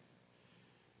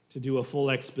to do a full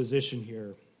exposition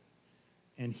here.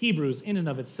 And Hebrews, in and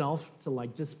of itself,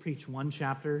 to just preach one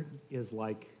chapter is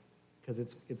because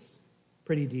it's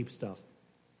pretty deep stuff.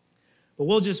 But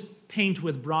we'll just paint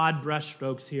with broad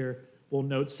brushstrokes here. We'll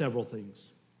note several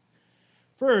things.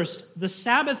 First, the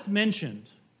Sabbath mentioned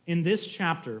in this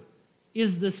chapter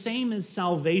is the same as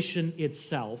salvation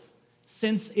itself,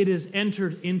 since it is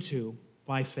entered into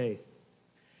by faith.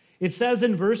 It says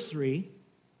in verse 3,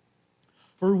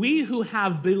 "For we who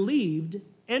have believed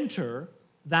enter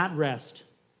that rest."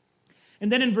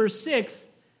 And then in verse 6,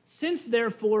 "Since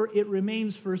therefore it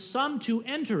remains for some to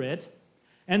enter it,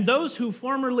 and those who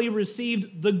formerly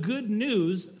received the good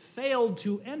news failed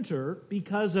to enter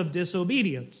because of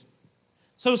disobedience.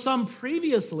 So some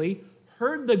previously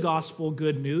heard the gospel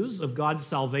good news of God's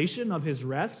salvation, of his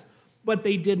rest, but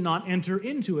they did not enter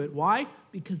into it." Why?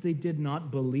 Because they did not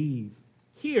believe.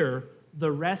 Here,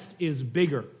 the rest is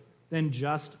bigger than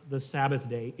just the Sabbath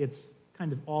day. It's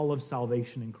kind of all of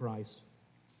salvation in Christ.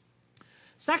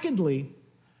 Secondly,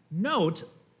 note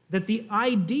that the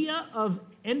idea of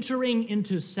entering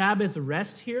into Sabbath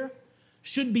rest here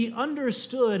should be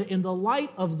understood in the light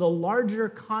of the larger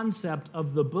concept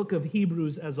of the book of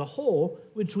Hebrews as a whole,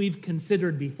 which we've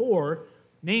considered before,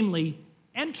 namely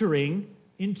entering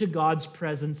into God's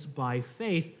presence by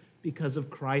faith because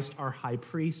of Christ our high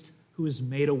priest, who has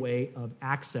made a way of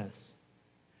access.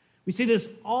 We see this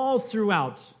all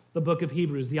throughout the book of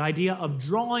Hebrews, the idea of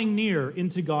drawing near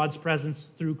into God's presence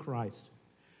through Christ.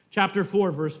 Chapter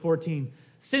 4, verse 14.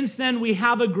 "Since then we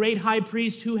have a great high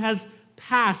priest who has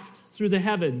passed through the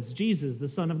heavens, Jesus, the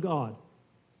Son of God."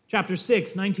 Chapter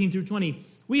 6, 19 through 20.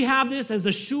 "We have this as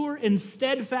a sure and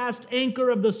steadfast anchor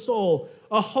of the soul,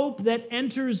 a hope that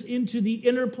enters into the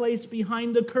inner place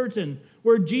behind the curtain,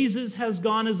 where Jesus has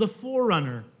gone as a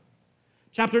forerunner."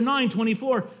 Chapter 9,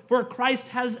 24, "For Christ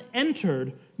has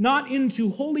entered, not into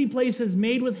holy places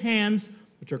made with hands,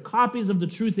 which are copies of the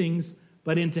true things,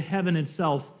 but into heaven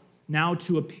itself, now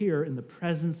to appear in the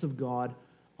presence of God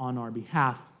on our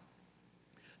behalf."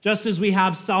 Just as we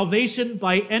have salvation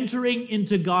by entering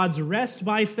into God's rest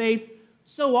by faith,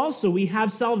 so also we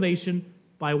have salvation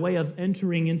by way of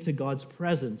entering into God's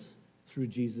presence through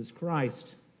Jesus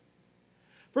Christ.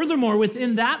 Furthermore,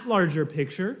 within that larger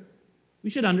picture, we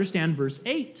should understand verse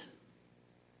 8.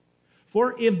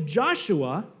 "For if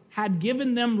Joshua had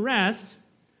given them rest,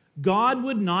 God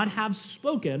would not have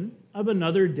spoken of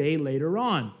another day later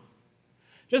on."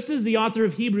 Just as the author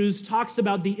of Hebrews talks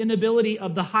about the inability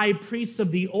of the high priests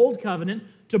of the Old Covenant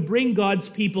to bring God's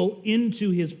people into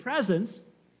his presence,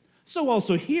 so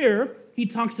also here he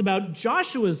talks about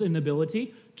Joshua's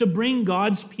inability to bring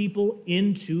God's people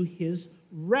into his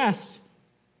rest.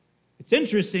 It's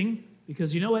interesting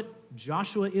because you know what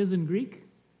Joshua is in Greek?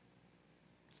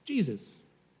 It's Jesus.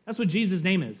 That's what Jesus'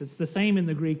 name is. It's the same in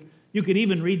the Greek You could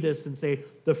even read this and say,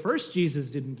 the first Jesus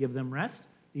didn't give them rest.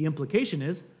 The implication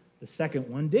is the second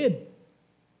one did.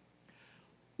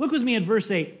 Look with me at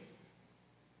verse 8.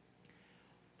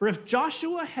 For if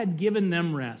Joshua had given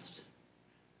them rest,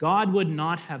 God would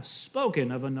not have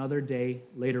spoken of another day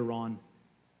later on.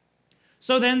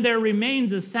 So then there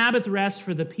remains a Sabbath rest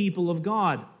for the people of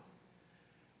God.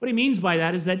 What he means by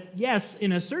that is that, yes,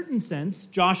 in a certain sense,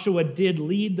 Joshua did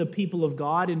lead the people of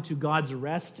God into God's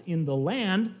rest in the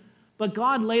land, but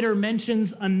God later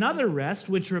mentions another rest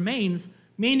which remains,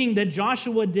 meaning that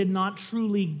Joshua did not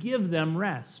truly give them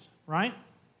rest, right?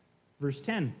 Verse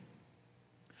 10.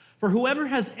 For whoever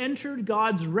has entered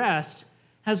God's rest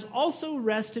has also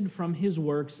rested from his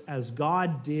works as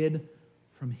God did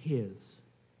from his.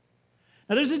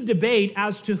 Now there's a debate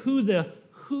as to who the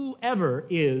whoever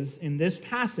is in this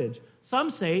passage. Some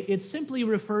say it simply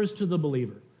refers to the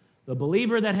believer. The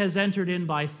believer that has entered in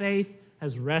by faith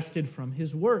has rested from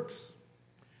his works.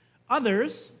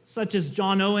 Others, such as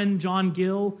John Owen, John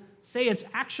Gill, say it's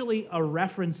actually a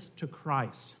reference to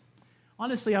Christ.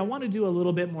 Honestly, I want to do a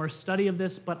little bit more study of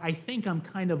this, but I think I'm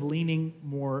kind of leaning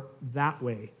more that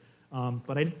way.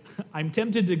 But I'm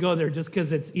tempted to go there just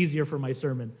because it's easier for my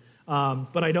sermon.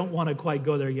 But I don't want to quite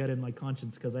go there yet in my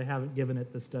conscience because I haven't given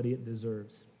it the study it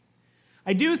deserves.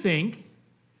 I do think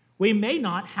we may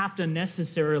not have to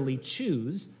necessarily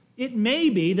choose. It may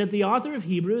be that the author of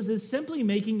Hebrews is simply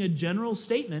making a general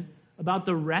statement about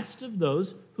the rest of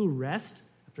those who rest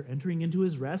after entering into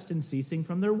his rest and ceasing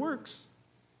from their works.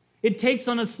 It takes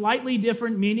on a slightly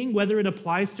different meaning whether it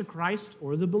applies to Christ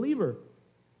or the believer.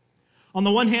 On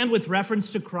the one hand, with reference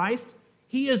to Christ,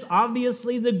 he is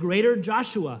obviously the greater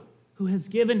Joshua who has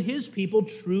given his people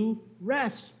true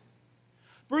rest.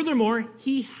 Furthermore,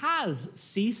 he has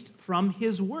ceased from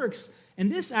his works,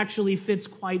 and this actually fits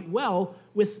quite well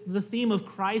with the theme of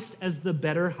Christ as the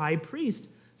better high priest,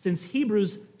 since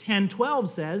Hebrews 10:12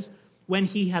 says, when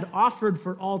he had offered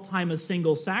for all time a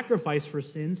single sacrifice for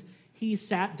sins, he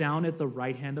sat down at the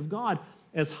right hand of God.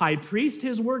 As high priest,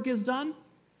 his work is done,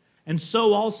 and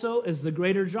so also as the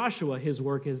greater Joshua, his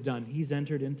work is done. He's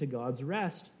entered into God's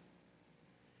rest.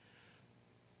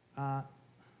 I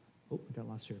got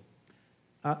lost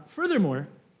here. Furthermore,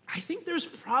 I think there's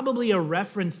probably a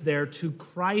reference there to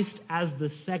Christ as the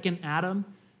second Adam,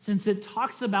 since it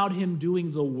talks about him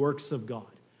doing the works of God.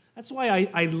 That's why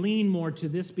I lean more to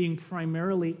this being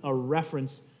primarily a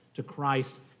reference to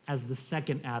Christ as the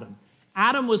second Adam.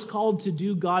 Adam was called to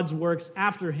do God's works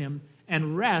after him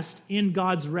and rest in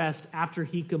God's rest after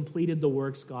he completed the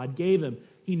works God gave him.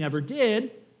 He never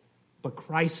did, but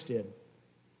Christ did.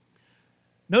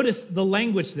 Notice the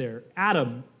language there.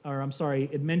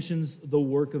 It mentions the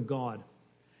work of God.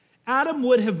 Adam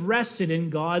would have rested in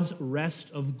God's rest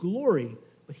of glory,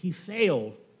 but he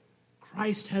failed.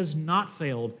 Christ has not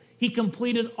failed. He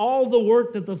completed all the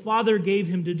work that the Father gave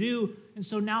him to do, and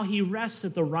so now he rests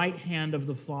at the right hand of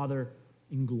the Father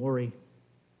in glory.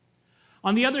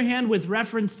 On the other hand, with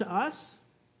reference to us,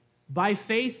 by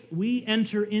faith we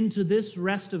enter into this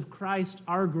rest of Christ,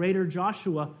 our greater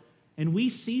Joshua, and we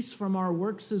cease from our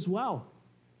works as well.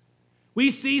 We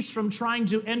cease from trying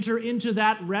to enter into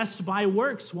that rest by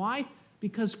works. Why?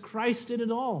 Because Christ did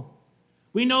it all.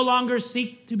 We no longer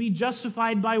seek to be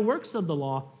justified by works of the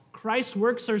law. Christ's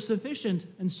works are sufficient,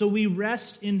 and so we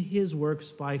rest in his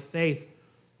works by faith.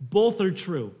 Both are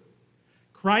true.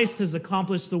 Christ has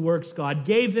accomplished the works God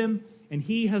gave him, and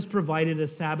he has provided a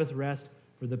Sabbath rest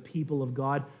for the people of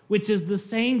God, which is the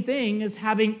same thing as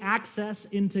having access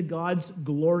into God's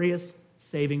glorious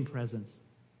saving presence.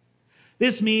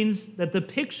 This means that the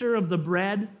picture of the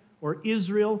bread, or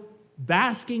Israel,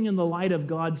 basking in the light of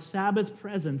God's Sabbath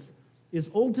presence is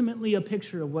ultimately a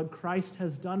picture of what Christ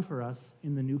has done for us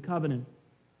in the new covenant.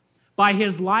 By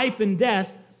his life and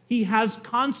death, he has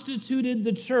constituted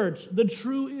the church, the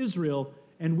true Israel,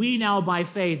 and we now by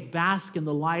faith bask in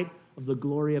the light of the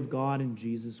glory of God in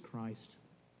Jesus Christ.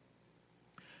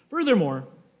 Furthermore,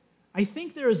 I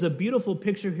think there is a beautiful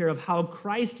picture here of how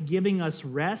Christ giving us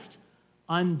rest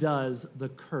undoes the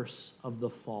curse of the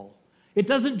fall. It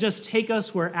doesn't just take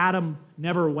us where Adam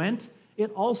never went,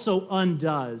 it also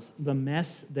undoes the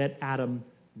mess that Adam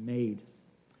made.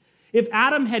 If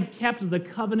Adam had kept the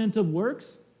covenant of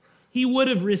works, he would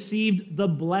have received the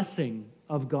blessing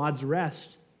of God's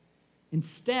rest.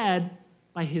 Instead,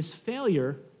 by his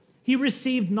failure, he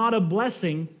received not a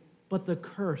blessing, but the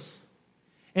curse.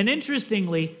 And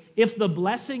interestingly, if the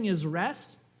blessing is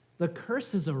rest, the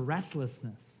curse is a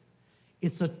restlessness.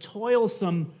 It's a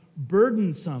toilsome,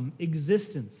 burdensome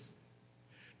existence.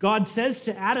 God says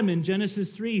to Adam in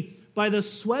Genesis 3, "By the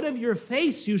sweat of your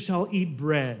face you shall eat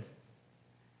bread."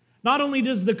 Not only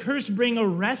does the curse bring a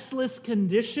restless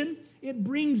condition, it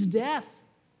brings death.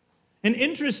 And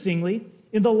interestingly,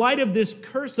 in the light of this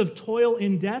curse of toil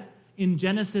in death, in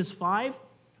Genesis 5,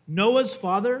 Noah's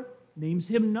father names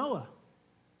him Noah.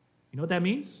 You know what that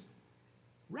means?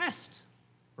 Rest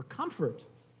or comfort.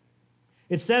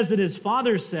 It says that his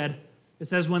father said, it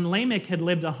says, when Lamech had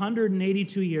lived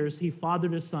 182 years, he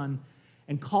fathered a son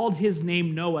and called his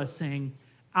name Noah, saying,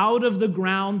 out of the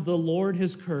ground the Lord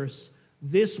has cursed.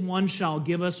 This one shall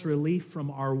give us relief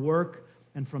from our work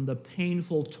and from the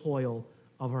painful toil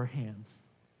of our hands.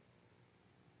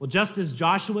 Well, just as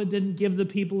Joshua didn't give the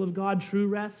people of God true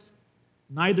rest,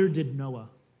 neither did Noah,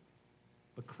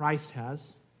 but Christ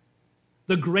has.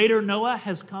 The greater Noah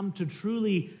has come to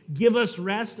truly give us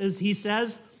rest, as he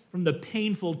says, from the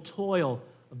painful toil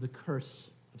of the curse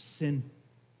of sin.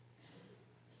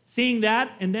 Seeing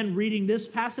that and then reading this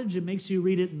passage, it makes you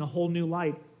read it in a whole new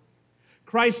light.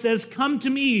 Christ says, come to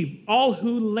me, all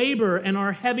who labor and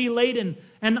are heavy laden,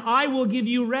 and I will give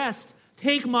you rest.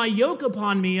 Take my yoke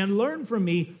upon me and learn from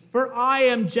me, for I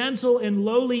am gentle and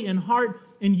lowly in heart,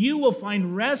 and you will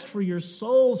find rest for your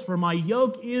souls, for my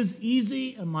yoke is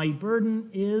easy and my burden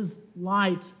is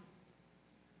light.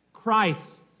 Christ,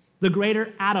 the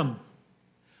greater Adam,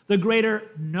 the greater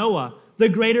Noah, the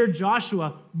greater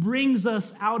Joshua, brings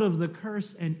us out of the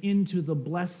curse and into the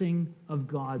blessing of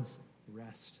God's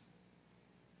rest.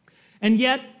 And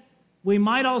yet, we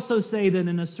might also say that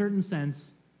in a certain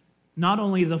sense, not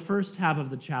only the first half of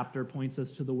the chapter points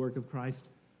us to the work of Christ,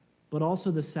 but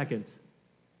also the second.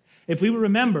 If we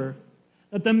remember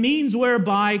that the means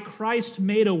whereby Christ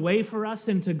made a way for us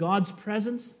into God's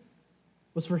presence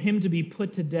was for him to be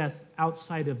put to death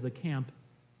outside of the camp,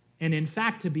 and in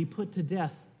fact to be put to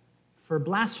death for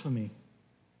blasphemy.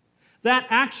 That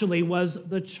actually was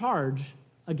the charge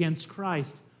against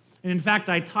Christ. And in fact,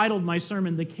 I titled my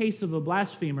sermon, The Case of a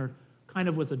Blasphemer, kind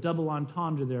of with a double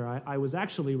entendre there. I was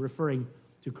actually referring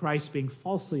to Christ being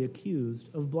falsely accused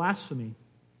of blasphemy.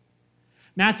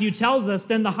 Matthew tells us,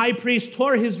 then the high priest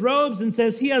tore his robes and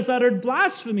says, he has uttered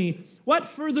blasphemy. What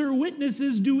further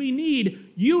witnesses do we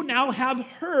need? You now have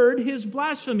heard his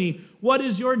blasphemy. What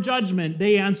is your judgment?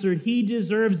 They answered, he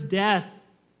deserves death.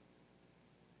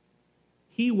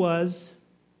 He was,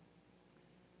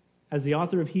 as the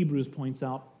author of Hebrews points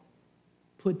out,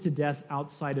 put to death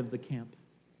outside of the camp.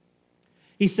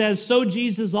 He says, so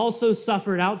Jesus also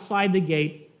suffered outside the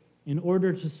gate in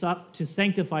order to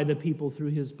sanctify the people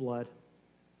through his blood.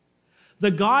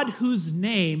 The God whose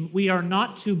name we are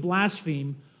not to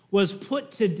blaspheme was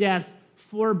put to death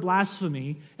for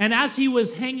blasphemy, and as he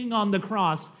was hanging on the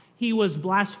cross, he was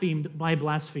blasphemed by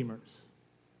blasphemers.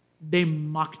 They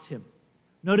mocked him.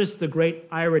 Notice the great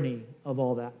irony of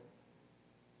all that.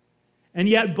 And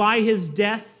yet by his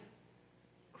death,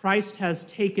 Christ has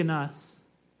taken us,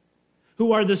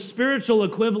 who are the spiritual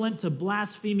equivalent to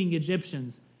blaspheming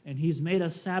Egyptians, and he's made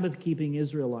us Sabbath-keeping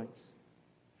Israelites.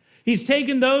 He's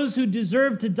taken those who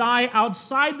deserve to die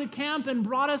outside the camp and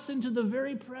brought us into the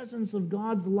very presence of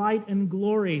God's light and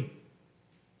glory.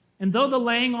 And though the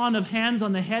laying on of hands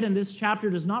on the head in this chapter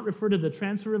does not refer to the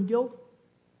transfer of guilt,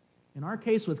 in our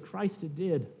case with Christ it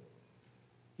did.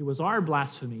 It was our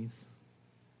blasphemies.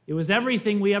 It was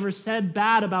everything we ever said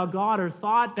bad about God or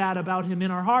thought bad about him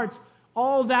in our hearts.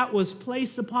 All that was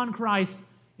placed upon Christ,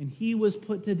 and he was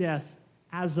put to death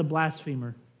as a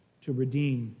blasphemer to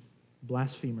redeem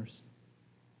blasphemers.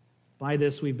 By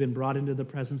this, we've been brought into the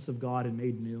presence of God and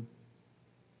made new.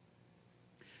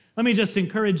 Let me just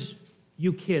encourage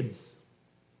you kids.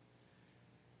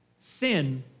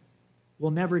 Sin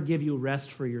will never give you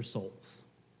rest for your souls.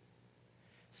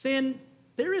 Sin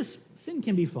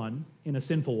can be fun in a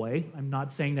sinful way. I'm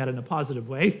not saying that in a positive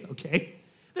way, okay?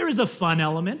 There is a fun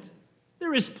element.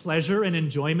 There is pleasure and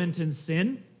enjoyment in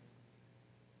sin,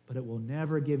 but it will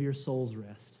never give your souls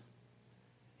rest.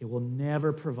 It will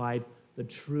never provide the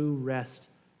true rest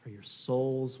for your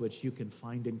souls, which you can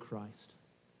find in Christ.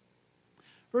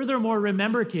 Furthermore,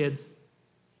 remember, kids,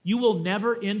 you will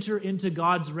never enter into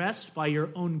God's rest by your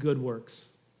own good works.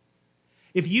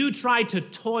 If you try to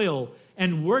toil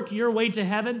and work your way to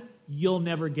heaven, you'll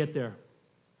never get there.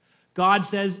 God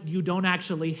says you don't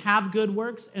actually have good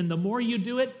works, and the more you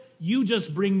do it, you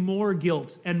just bring more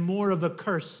guilt and more of a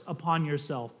curse upon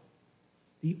yourself.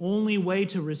 The only way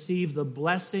to receive the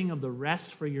blessing of the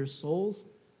rest for your souls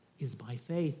is by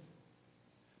faith,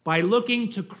 by looking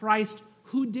to Christ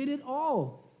who did it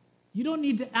all. You don't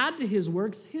need to add to his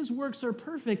works. His works are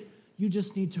perfect. You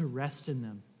just need to rest in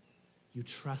them. You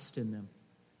trust in them.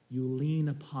 You lean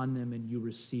upon them and you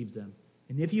receive them.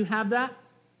 And if you have that,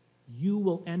 you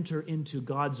will enter into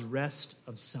God's rest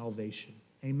of salvation.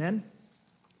 Amen?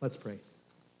 Let's pray.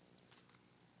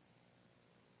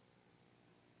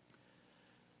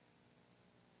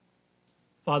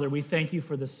 Father, we thank you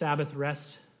for the Sabbath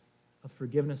rest of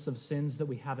forgiveness of sins that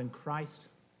we have in Christ.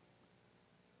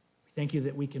 We thank you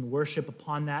that we can worship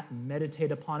upon that and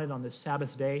meditate upon it on this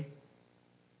Sabbath day.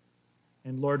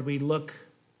 And Lord, we look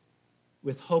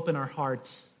with hope in our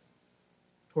hearts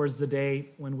towards the day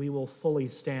when we will fully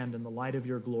stand in the light of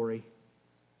your glory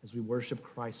as we worship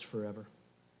Christ forever.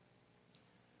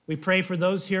 We pray for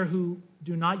those here who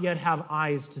do not yet have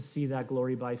eyes to see that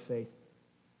glory by faith,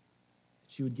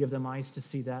 that you would give them eyes to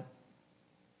see that.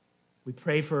 We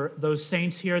pray for those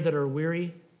saints here that are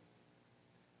weary,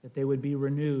 that they would be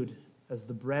renewed as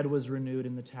the bread was renewed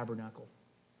in the tabernacle.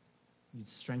 You'd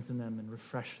strengthen them and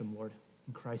refresh them, Lord,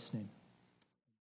 in Christ's name.